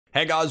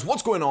Hey guys,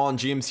 what's going on?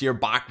 James here,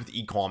 back with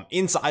Ecom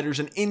Insiders,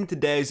 and in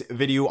today's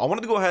video I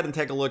wanted to go ahead and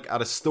take a look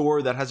at a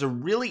store that has a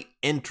really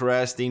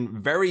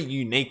interesting, very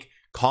unique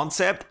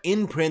concept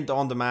in print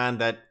on demand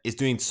that is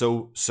doing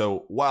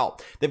so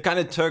well. They've kind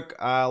of took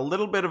a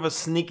little bit of a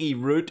sneaky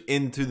route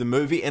into the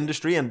movie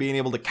industry and being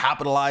able to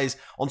capitalize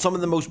on some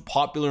of the most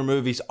popular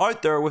movies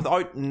out there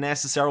without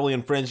necessarily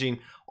infringing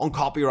on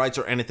copyrights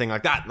or anything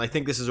like that. And I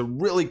think this is a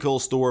really cool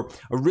store,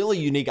 a really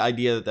unique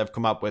idea that they've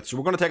come up with. So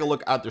we're going to take a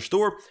look at their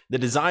store, the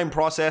design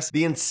process,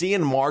 the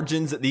insane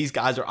margins that these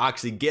guys are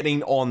actually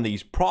getting on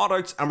these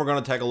products, and we're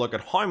going to take a look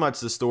at how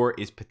much the store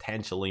is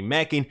potentially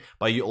making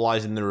by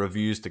utilizing the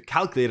reviews to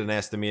calculate an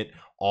estimate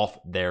of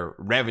their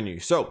revenue.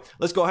 So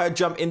let's go ahead and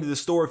jump into the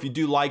store. If you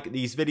do like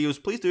these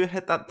videos, please do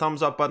hit that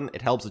thumbs up button.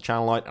 It helps the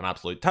channel out an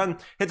absolute ton.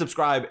 Hit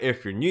subscribe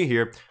if you're new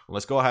here.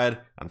 Let's go ahead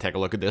and take a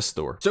look at this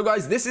store. So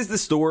guys, this is the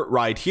store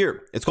right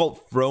here. It's called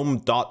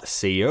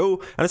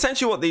From.co, and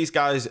essentially what these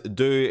guys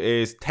do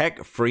is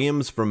take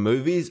frames from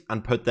movies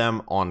and put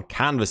them on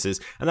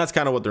canvases, and that's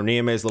kind of what their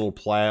name is, a little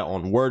play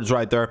on words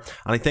right there.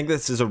 And I think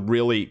this is a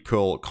really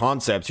cool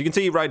concept. So you can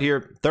see right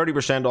here,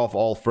 30% off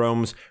all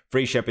frames,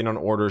 free shipping on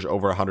orders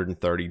over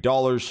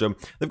 $130. So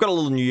they've got a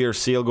little New Year's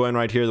sale going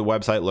right here. The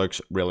website looks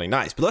really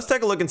nice, but let's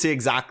take a look and see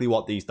exactly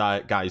what these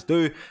guys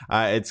do.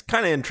 It's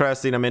kind of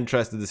interesting. I'm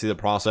interested to see the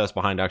process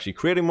behind actually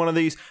creating one of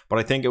these, but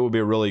I think it would be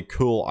a really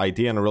cool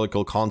idea and a really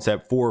cool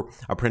concept for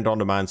a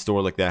print-on-demand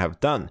store like they have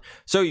done.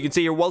 So you can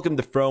see here, welcome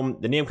to From.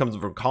 The name comes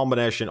from a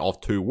combination of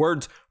two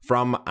words,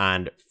 from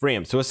and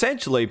frame. So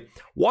essentially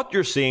what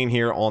you're seeing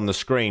here on the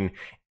screen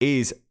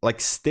is like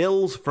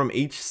stills from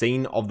each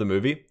scene of the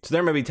movie. So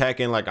they're maybe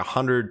taking like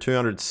 100,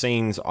 200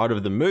 scenes out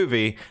of the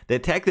movie. They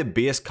take the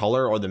base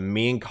color or the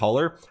main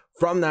color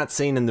from that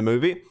scene in the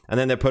movie, and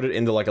then they put it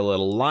into like a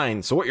little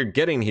line. So what you're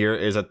getting here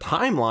is a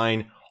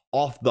timeline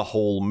off the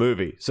whole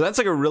movie. So that's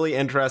like a really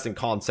interesting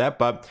concept,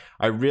 but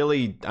I'm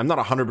not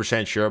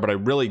 100% sure, but I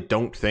really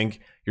don't think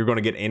you're going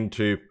to get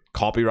into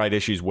copyright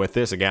issues with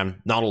this.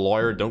 Again, not a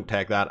lawyer, don't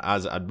take that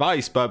as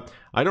advice, but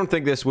I don't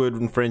think this would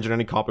infringe on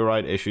any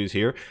copyright issues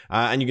here.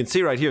 And you can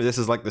see right here, this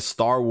is like the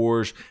Star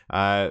Wars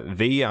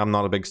V. I'm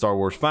not a big Star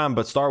Wars fan,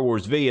 but Star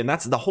Wars V, and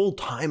that's the whole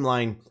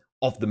timeline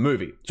of the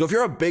movie. So if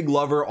you're a big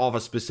lover of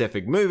a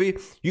specific movie,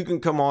 you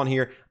can come on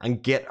here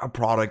and get a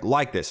product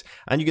like this.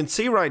 And you can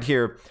see right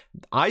here,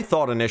 I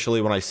thought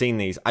initially when I seen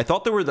these, I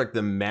thought they were like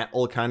the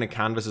metal kind of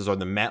canvases or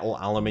the metal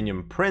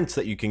aluminum prints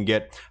that you can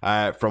get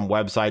from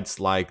websites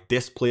like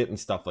Displate and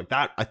stuff like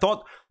that. I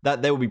thought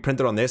that they would be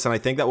printed on this, and I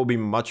think that would be a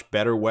much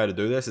better way to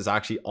do this is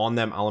actually on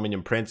them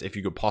aluminum prints if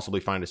you could possibly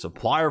find a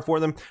supplier for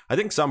them. I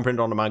think some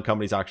print-on-demand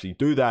companies actually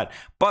do that,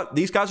 but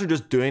these guys are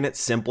just doing it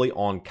simply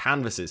on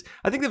canvases.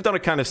 I think they've done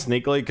it kind of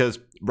sneakily because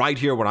right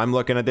here when I'm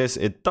looking at this,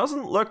 it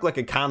doesn't look like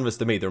a canvas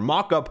to me. Their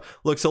mock-up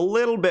looks a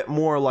little bit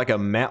more like a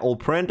metal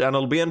print, and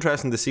it'll be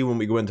interesting to see when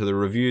we go into the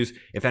reviews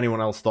if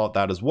anyone else thought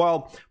that as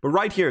well. But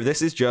right here,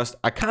 this is just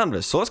a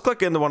canvas. So let's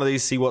click into one of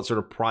these, see what sort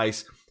of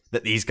price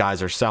that these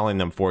guys are selling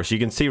them for. So you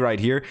can see right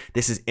here,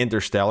 this is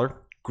Interstellar.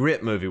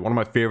 Great movie, one of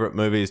my favorite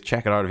movies.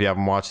 Check it out if you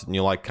haven't watched it and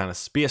you like kind of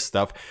space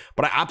stuff.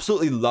 But I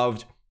absolutely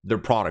loved their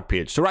product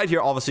page. So right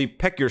here, obviously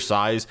pick your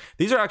size.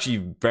 These are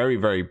actually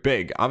very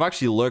big. I've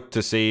actually looked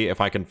to see if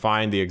I can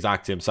find the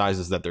exact same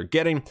sizes that they're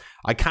getting.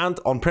 I can't.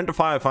 On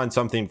Printify I find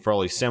something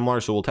fairly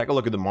similar, so we'll take a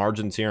look at the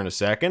margins here in a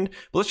second,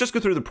 but let's just go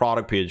through the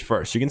product page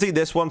first. You can see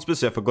this one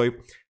specifically,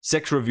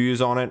 6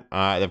 reviews on it.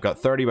 They've got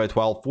 30 by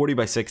 12, 40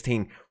 by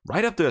 16,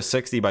 right up to a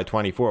 60 by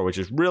 24, which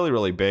is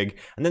really big.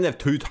 And then they have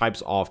 2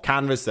 types of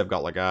canvas. They've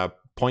got like a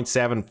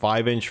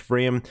 0.75 inch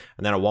frame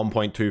and then a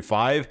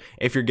 1.25.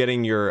 If you're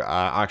getting your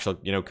actual,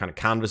 kind of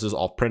canvases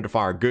off Printify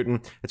or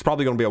Guten, it's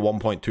probably going to be a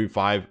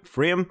 1.25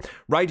 frame.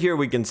 Right here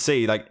we can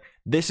see like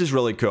this is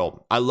really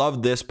cool. I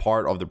love this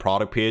part of the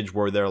product page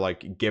where they're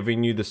like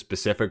giving you the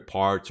specific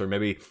parts or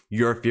maybe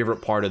your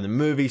favorite part of the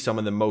movie, some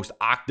of the most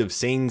active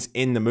scenes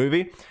in the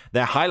movie.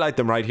 They highlight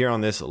them right here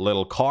on this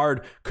little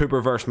card. Cooper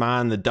vs.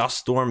 Man, the dust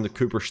storm, the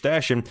Cooper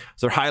station.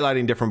 So they're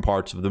highlighting different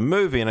parts of the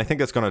movie, and I think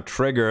that's going to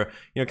trigger,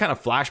 kind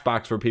of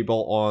flashbacks for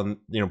people on,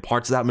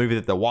 parts of that movie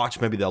that they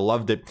watched. Maybe they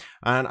loved it.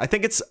 And I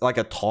think it's like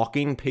a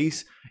talking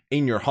piece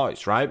in your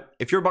house, right?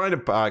 If you're buying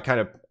a kind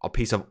of a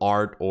piece of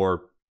art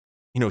or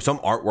some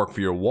artwork for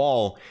your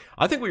wall,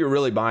 I think what you're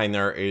really buying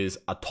there is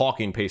a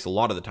talking piece a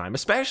lot of the time,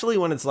 especially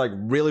when it's like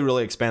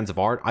really expensive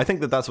art. I think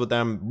that that's what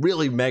them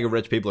really mega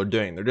rich people are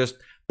doing. They're just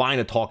buying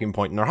a talking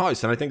point in their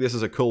house. And I think this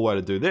is a cool way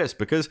to do this,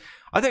 because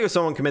I think if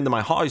someone came into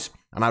my house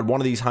and I had one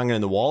of these hanging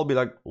in the wall, I'd be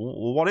like,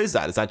 well, what is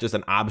that? Is that just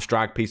an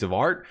abstract piece of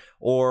art?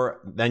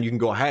 Or then you can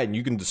go ahead and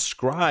you can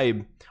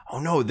describe, oh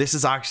no, this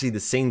is actually the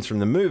scenes from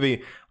the movie.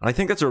 And I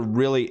think that's a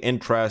really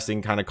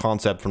interesting kind of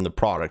concept from the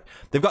product.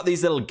 They've got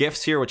these little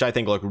GIFs here, which I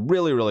think look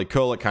really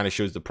cool. It kind of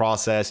shows the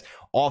process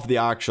of the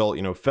actual,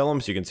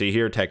 film. So you can see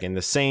here, taking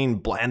the scene,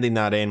 blending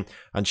that in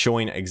and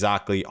showing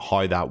exactly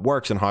how that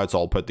works and how it's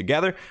all put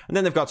together. And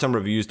then they've got some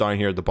reviews down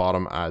here at the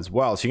bottom as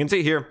well. So you can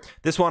see here,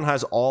 this one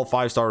has all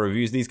 5-star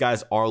reviews. These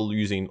guys are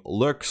using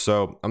looks,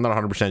 so I'm not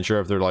 100% sure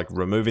if they're like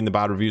removing the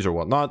bad reviews or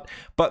whatnot,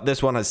 but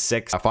this one has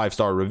 6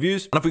 5-star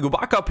reviews. And if we go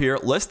back up here,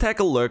 let's take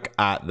a look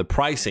at the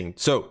pricing.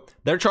 So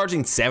they're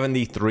charging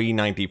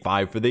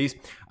 $73.95 for these,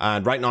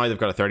 and right now they've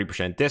got a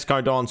 30%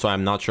 discount on, so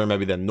I'm not sure,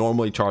 maybe they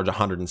normally charge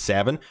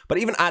 $107, but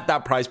even at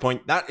that price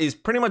point, that is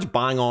pretty much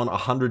bang on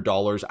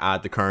 $100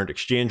 at the current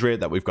exchange rate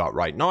that we've got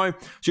right now. So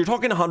you're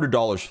talking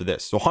 $100 for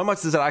this. So how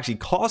much does it actually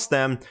cost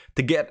them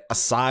to get a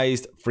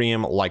sized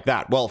frame like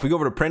that? Well, if we go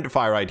over to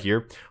Printify right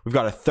here, we've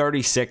got a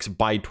 36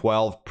 by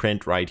 12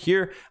 print right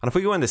here, and if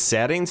we go into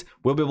settings,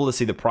 we'll be able to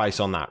see the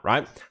price on that,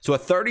 right? So a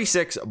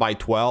 36 by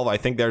 12, I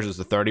think theirs is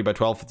the 30 by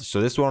 12,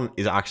 so this one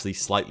is actually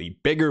slightly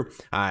bigger.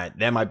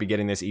 They might be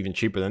getting this even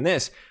cheaper than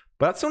this,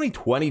 but that's only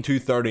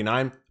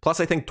 $22.39 plus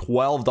I think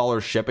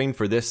 $12 shipping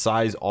for this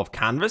size of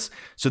canvas.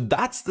 So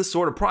that's the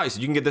sort of price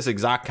you can get this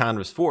exact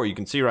canvas for. You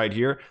can see right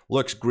here,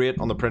 looks great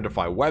on the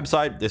Printify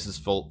website. This is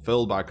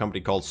fulfilled by a company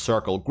called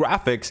Circle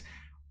Graphics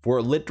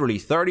for literally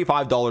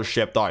 $35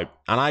 shipped out,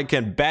 and I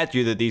can bet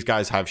you that these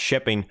guys have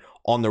shipping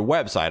on their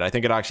website. I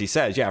think it actually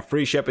says, yeah,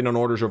 free shipping on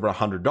orders over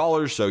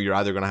 $100. So you're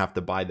either going to have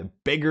to buy the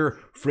bigger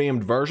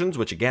framed versions,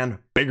 which again,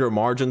 bigger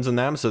margins in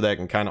them, so they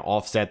can kind of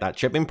offset that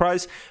shipping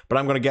price. But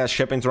I'm going to guess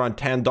shipping's around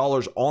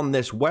 $10 on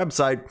this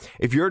website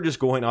if you're just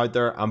going out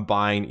there and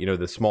buying, you know,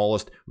 the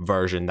smallest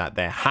version that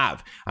they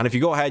have. And if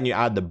you go ahead and you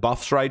add the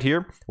buffs right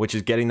here, which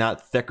is getting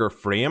that thicker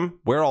frame,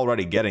 we're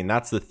already getting,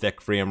 that's the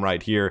thick frame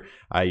right here.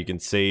 You can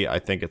see, I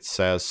think it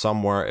says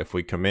somewhere, if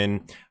we come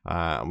in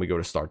and we go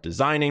to start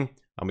designing,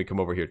 and we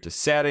come over here to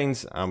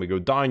settings and we go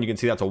down, you can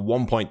see that's a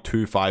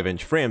 1.25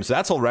 inch frame. So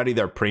that's already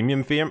their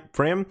premium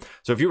frame.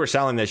 So if you were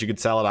selling this, you could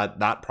sell it at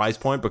that price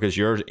point because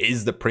yours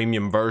is the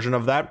premium version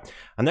of that.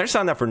 And they're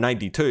selling that for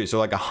 $92. So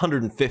like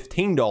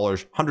 $115,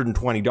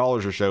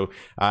 $120 or so.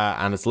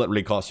 And it's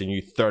literally costing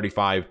you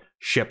 $35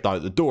 shipped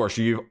out the door.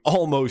 So you've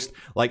almost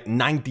like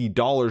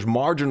 $90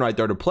 margin right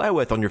there to play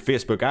with on your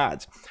Facebook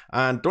ads.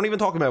 And don't even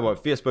talk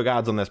about Facebook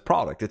ads on this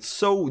product. It's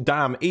so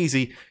damn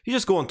easy. You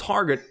just go and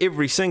target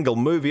every single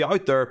movie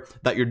out there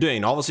that you're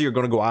doing. Obviously, you're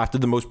going to go after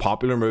the most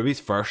popular movies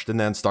first and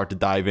then start to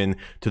dive in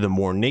to the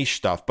more niche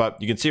stuff.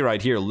 But you can see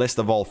right here, list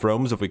of all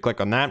films. If we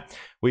click on that,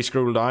 we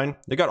scroll down,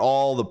 they got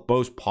all the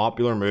most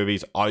popular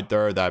movies out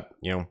there that,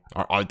 you know,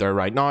 are out there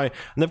right now. And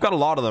they've got a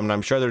lot of them, and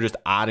I'm sure they're just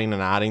adding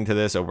and adding to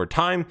this over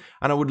time.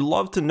 And I would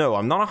love to know,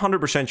 I'm not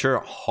 100%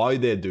 sure how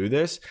they do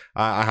this.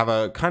 I have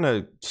a kind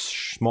of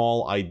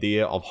small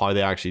idea of how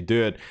they actually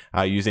do it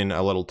using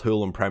a little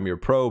tool in Premiere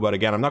Pro. But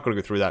again, I'm not going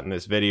to go through that in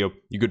this video.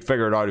 You could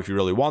figure it out if you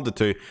really wanted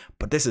to,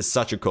 but this is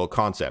such a cool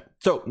concept.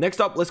 So next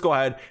up, let's go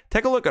ahead,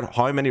 take a look at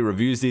how many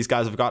reviews these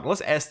guys have gotten.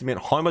 Let's estimate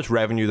how much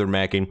revenue they're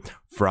making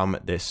from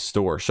this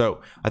store.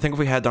 So I think if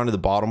we head down to the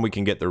bottom, we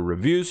can get their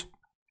reviews.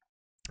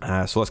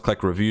 So let's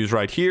click reviews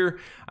right here,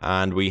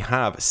 and we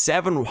have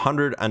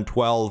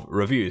 712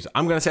 reviews.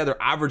 I'm going to say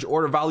their average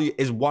order value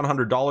is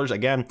 $100.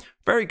 Again,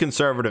 very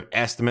conservative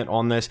estimate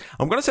on this.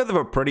 I'm going to say they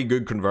have a pretty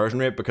good conversion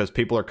rate because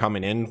people are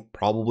coming in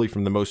probably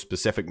from the most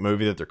specific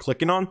movie that they're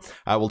clicking on.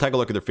 We'll take a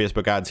look at their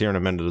Facebook ads here in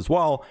a minute as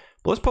well.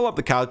 But let's pull up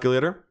the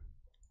calculator,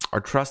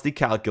 our trusty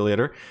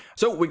calculator.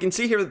 So we can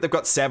see here that they've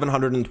got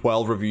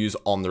 712 reviews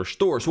on their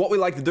store. So what we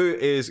like to do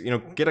is, you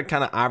know, get a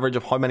kind of average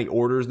of how many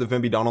orders they've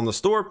maybe done on the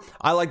store.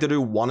 I like to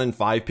do 1 in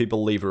 5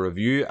 people leave a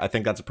review. I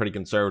think that's a pretty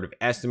conservative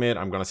estimate.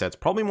 I'm going to say it's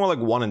probably more like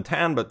 1 in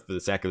 10, but for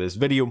the sake of this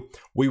video,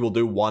 we will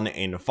do 1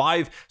 in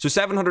 5. So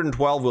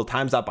 712, we'll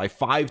times that by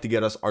 5 to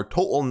get us our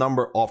total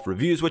number of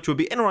reviews, which would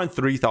be in around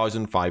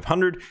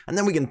 3,500. And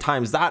then we can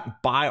times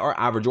that by our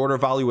average order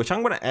value, which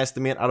I'm going to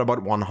estimate at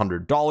about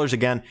 $100.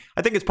 Again,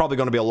 I think it's probably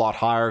going to be a lot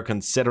higher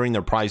considering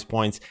their price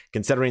points,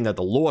 considering that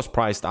the lowest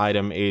priced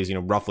item is, you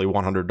know, roughly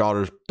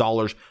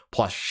 $100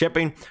 plus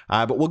shipping.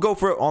 But we'll go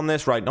for it on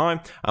this right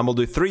now, and we'll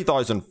do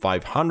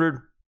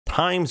 3,500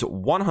 times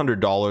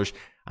 $100,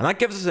 and that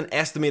gives us an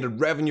estimated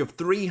revenue of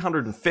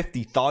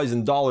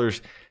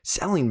 $350,000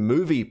 selling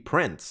movie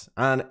prints.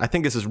 And I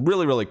think this is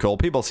really, really cool.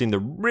 People seem to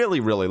really,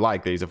 really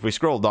like these. If we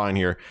scroll down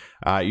here,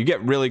 you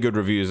get really good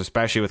reviews,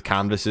 especially with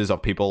canvases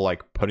of people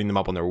like putting them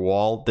up on their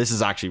wall. This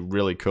is actually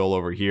really cool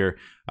over here.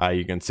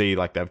 You can see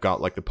like they've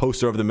got like the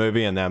poster of the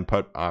movie and then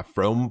put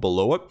from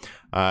below it.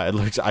 It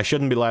looks, I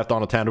shouldn't be left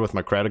unattended with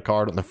my credit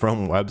card on the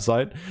From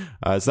website.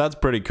 So that's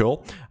pretty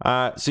cool.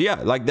 So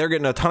yeah, like they're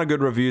getting a ton of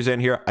good reviews in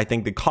here. I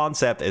think the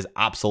concept is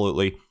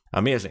absolutely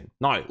amazing.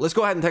 Now, let's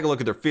go ahead and take a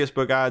look at their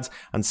Facebook ads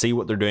and see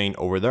what they're doing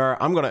over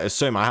there. I'm going to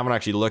assume, I haven't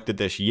actually looked at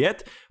this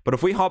yet, but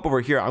if we hop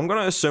over here, I'm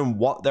going to assume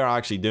what they're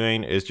actually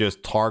doing is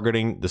just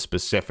targeting the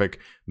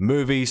specific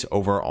movies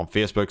over on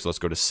Facebook. So let's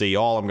go to see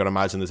all. I'm going to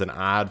imagine there's an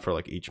ad for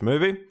like each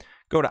movie.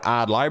 Go to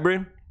ad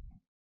library.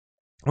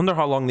 Wonder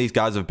how long these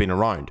guys have been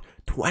around.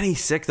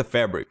 26th of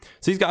February.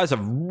 So these guys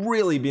have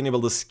really been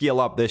able to scale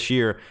up this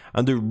year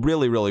and do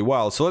really, really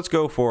well. So let's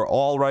go for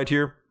all right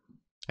here.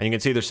 And you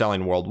can see they're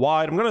selling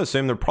worldwide. I'm going to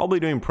assume they're probably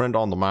doing print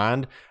on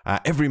demand.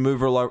 Every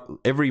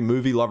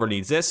movie lover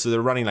needs this. So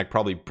they're running like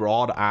probably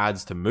broad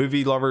ads to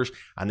movie lovers.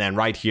 And then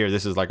right here,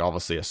 this is like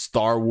obviously a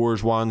Star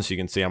Wars one. So you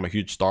can see I'm a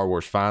huge Star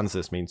Wars fan. So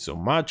this means so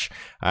much.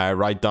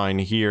 Right down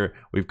here,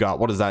 we've got,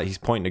 what is that? He's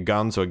pointing a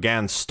gun. So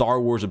again, Star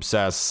Wars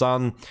obsessed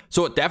son.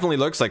 So it definitely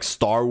looks like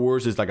Star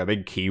Wars is like a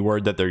big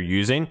keyword that they're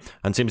using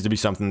and seems to be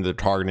something they're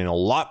targeting a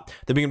lot.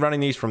 They've been running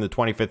these from the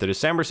 25th of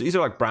December. So these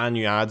are like brand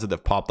new ads that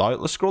have popped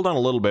out. Let's scroll down a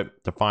little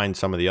bit to find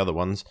some of the other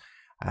ones.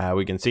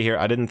 We can see here,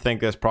 I didn't think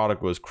this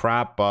product was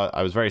crap, but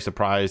I was very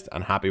surprised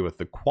and happy with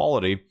the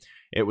quality.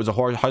 It was a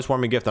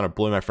housewarming gift and it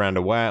blew my friend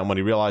away, and when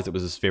he realized it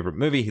was his favorite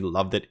movie, he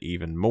loved it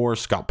even more.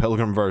 Scott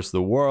Pilgrim vs.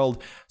 the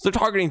World. So they're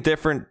targeting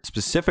different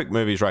specific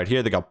movies right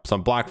here. They got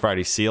some Black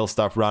Friday sale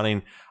stuff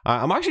running.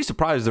 I'm actually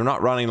surprised they're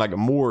not running like a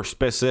more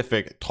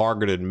specific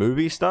targeted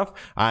movie stuff.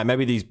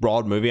 Maybe these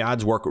broad movie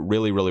ads work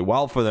really, really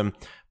well for them.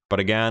 But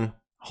again,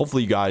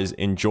 hopefully you guys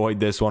enjoyed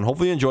this one.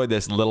 Hopefully you enjoyed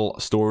this little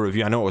store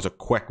review. I know it was a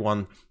quick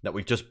one that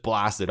we just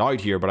blasted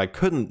out here, but I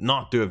couldn't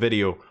not do a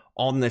video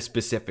on this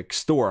specific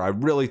store. I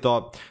really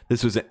thought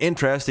this was an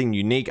interesting,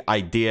 unique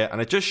idea,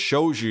 and it just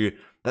shows you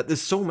that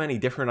there's so many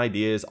different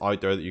ideas out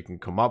there that you can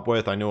come up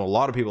with. I know a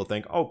lot of people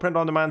think, oh, print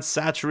on demand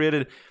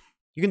saturated.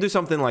 You can do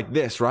something like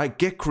this, right?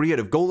 Get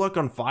creative. Go look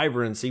on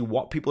Fiverr and see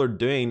what people are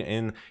doing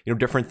in,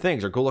 different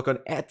things, or go look on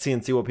Etsy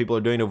and see what people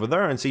are doing over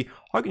there and see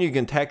how you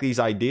can take these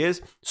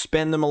ideas,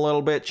 spin them a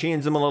little bit,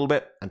 change them a little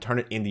bit, and turn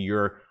it into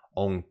your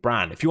own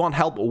brand. If you want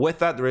help with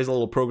that, there is a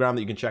little program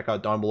that you can check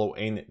out down below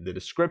in the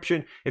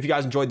description. If you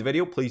guys enjoyed the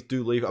video, please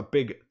do leave a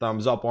big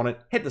thumbs up on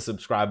it. Hit the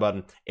subscribe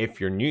button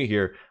if you're new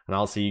here, and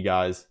I'll see you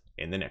guys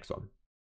in the next one.